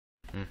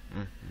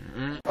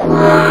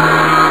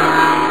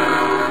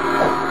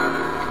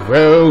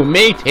Crew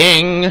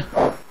meeting!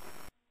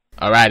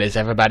 Alright, is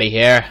everybody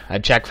here? I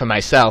checked for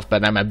myself,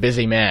 but I'm a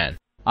busy man.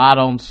 I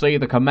don't see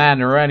the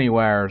commander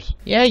anywheres.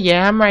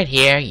 Yeah, I'm right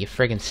here, you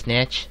friggin'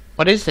 snitch.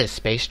 What is this,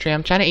 Space Tree?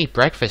 I'm trying to eat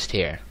breakfast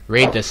here.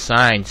 Read the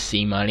sign,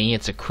 C-Money.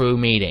 It's a crew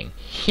meeting.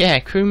 Yeah,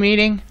 crew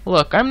meeting?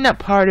 Look, I'm not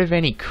part of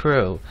any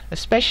crew,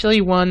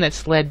 especially one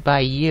that's led by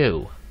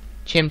you.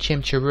 Chim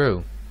Chim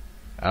Chiroo.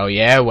 Oh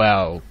yeah,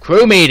 well,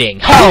 crew meeting!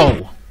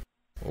 Ho!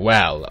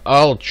 Well,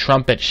 all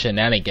Trumpet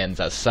shenanigans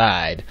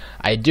aside,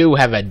 I do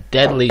have a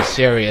deadly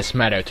serious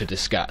matter to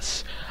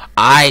discuss.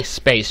 I,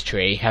 Space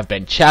Tree, have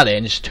been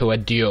challenged to a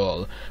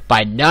duel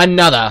by none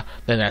other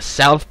than a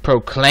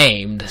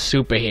self-proclaimed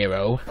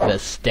superhero, the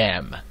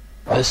STEM.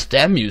 The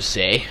STEM, you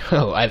say?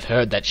 Oh, I've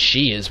heard that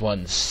she is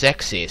one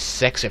sexy,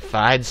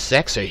 sexified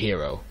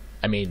superhero.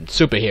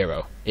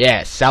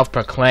 Yeah,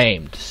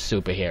 self-proclaimed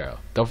superhero.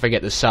 Don't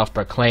forget the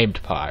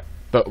self-proclaimed part.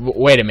 But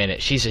wait a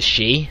minute, she's a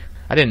she?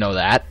 I didn't know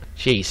that.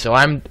 Gee, so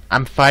I'm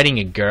fighting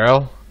a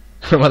girl?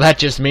 Well, that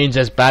just means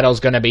this battle's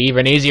gonna be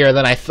even easier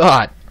than I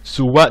thought.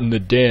 So what in the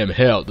damn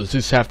hell does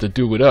this have to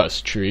do with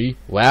us, Tree?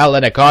 Well,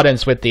 in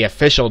accordance with the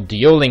official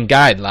dueling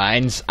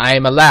guidelines, I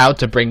am allowed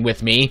to bring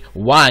with me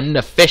one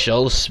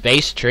official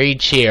Space Tree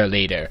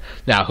cheerleader.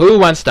 Now, who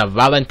wants to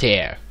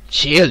volunteer?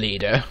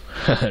 Cheerleader?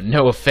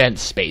 No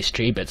offense, Space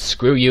Tree, but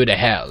screw you to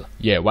hell.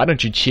 Yeah, why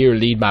don't you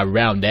cheerlead my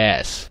round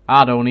ass?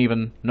 I don't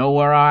even know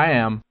where I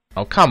am.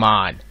 Oh, come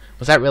on.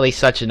 Was that really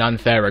such an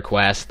unfair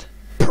request?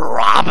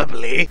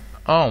 Probably.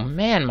 Oh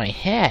man, my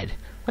head.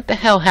 What the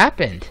hell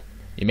happened?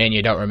 You mean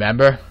you don't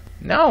remember?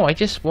 No, I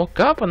just woke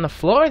up on the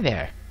floor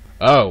there.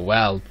 Oh,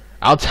 well,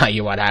 I'll tell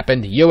you what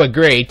happened. You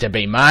agreed to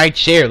be my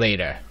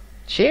cheerleader.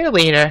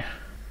 Cheerleader?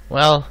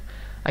 Well,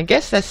 I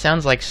guess that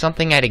sounds like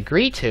something I'd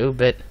agree to,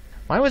 but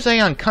why was I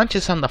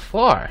unconscious on the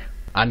floor?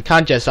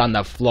 Unconscious on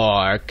the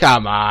floor?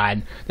 Come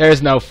on.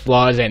 There's no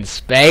floors in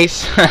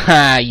space.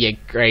 Haha, you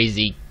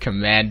crazy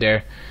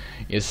commander.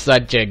 You're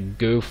such a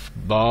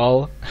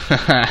goofball.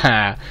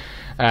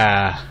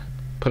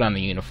 Put on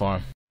the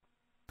uniform.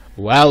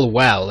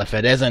 Well, if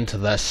it isn't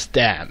the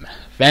STEM.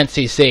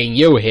 Fancy seeing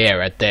you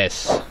here at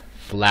this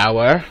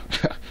flower.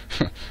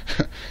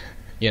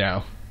 You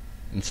know,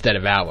 instead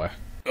of hour.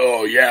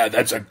 Oh yeah,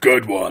 that's a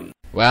good one.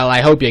 Well,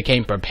 I hope you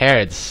came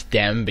prepared,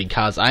 STEM,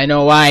 because I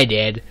know I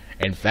did.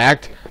 In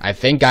fact, I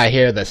think I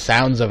hear the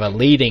sounds of a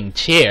leading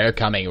cheer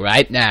coming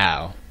right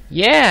now.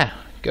 Yeah,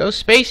 go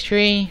Space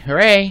Tree,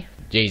 hooray.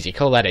 Jeez, you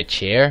call that a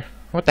cheer?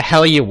 What the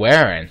hell are you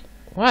wearing?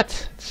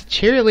 What? It's a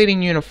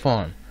cheerleading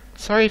uniform.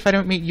 Sorry if I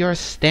don't meet your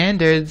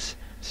standards,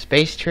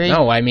 Space Tree.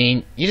 No, I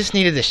mean, you just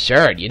needed the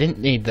shirt. You didn't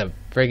need the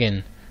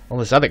friggin' all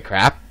this other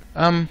crap.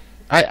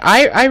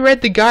 I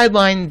read the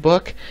guideline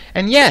book,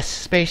 and yes,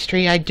 Space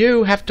Tree, I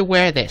do have to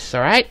wear this,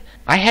 alright?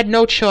 I had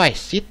no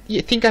choice.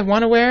 You think I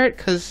want to wear it?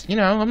 Cause, you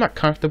know, I'm not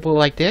comfortable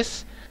like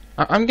this.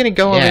 I'm gonna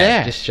go over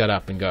there. Just shut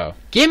up and go.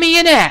 Give me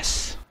an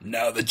S!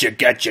 Now that you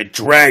got your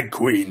drag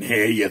queen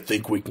here, you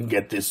think we can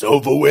get this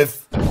over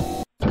with?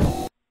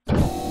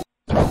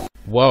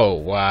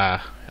 Whoa,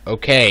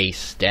 okay,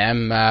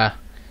 STEM,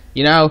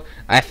 you know,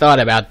 I thought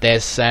about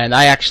this, and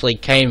I actually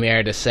came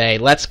here to say,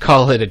 let's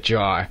call it a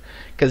draw.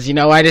 Cause, you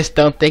know, I just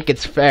don't think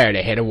it's fair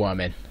to hit a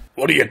woman.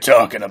 What are you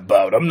talking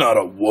about? I'm not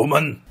a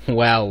woman.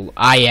 Well,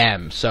 I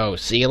am, so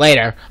see you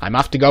later. I'm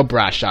off to go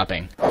bra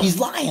shopping. He's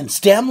lying,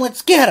 STEM.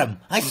 Let's get him.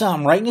 I saw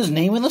him writing his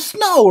name in the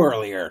snow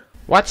earlier.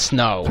 What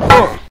snow?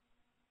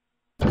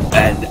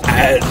 And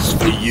as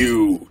for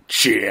you,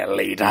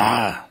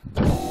 cheerleader,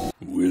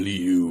 will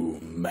you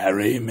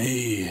marry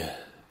me?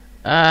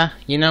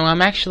 You know,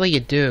 I'm actually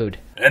a dude.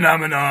 And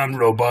I'm an armed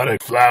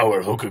robotic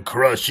flower who could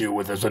crush you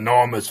with his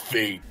enormous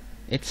feet.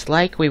 It's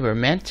like we were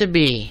meant to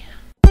be.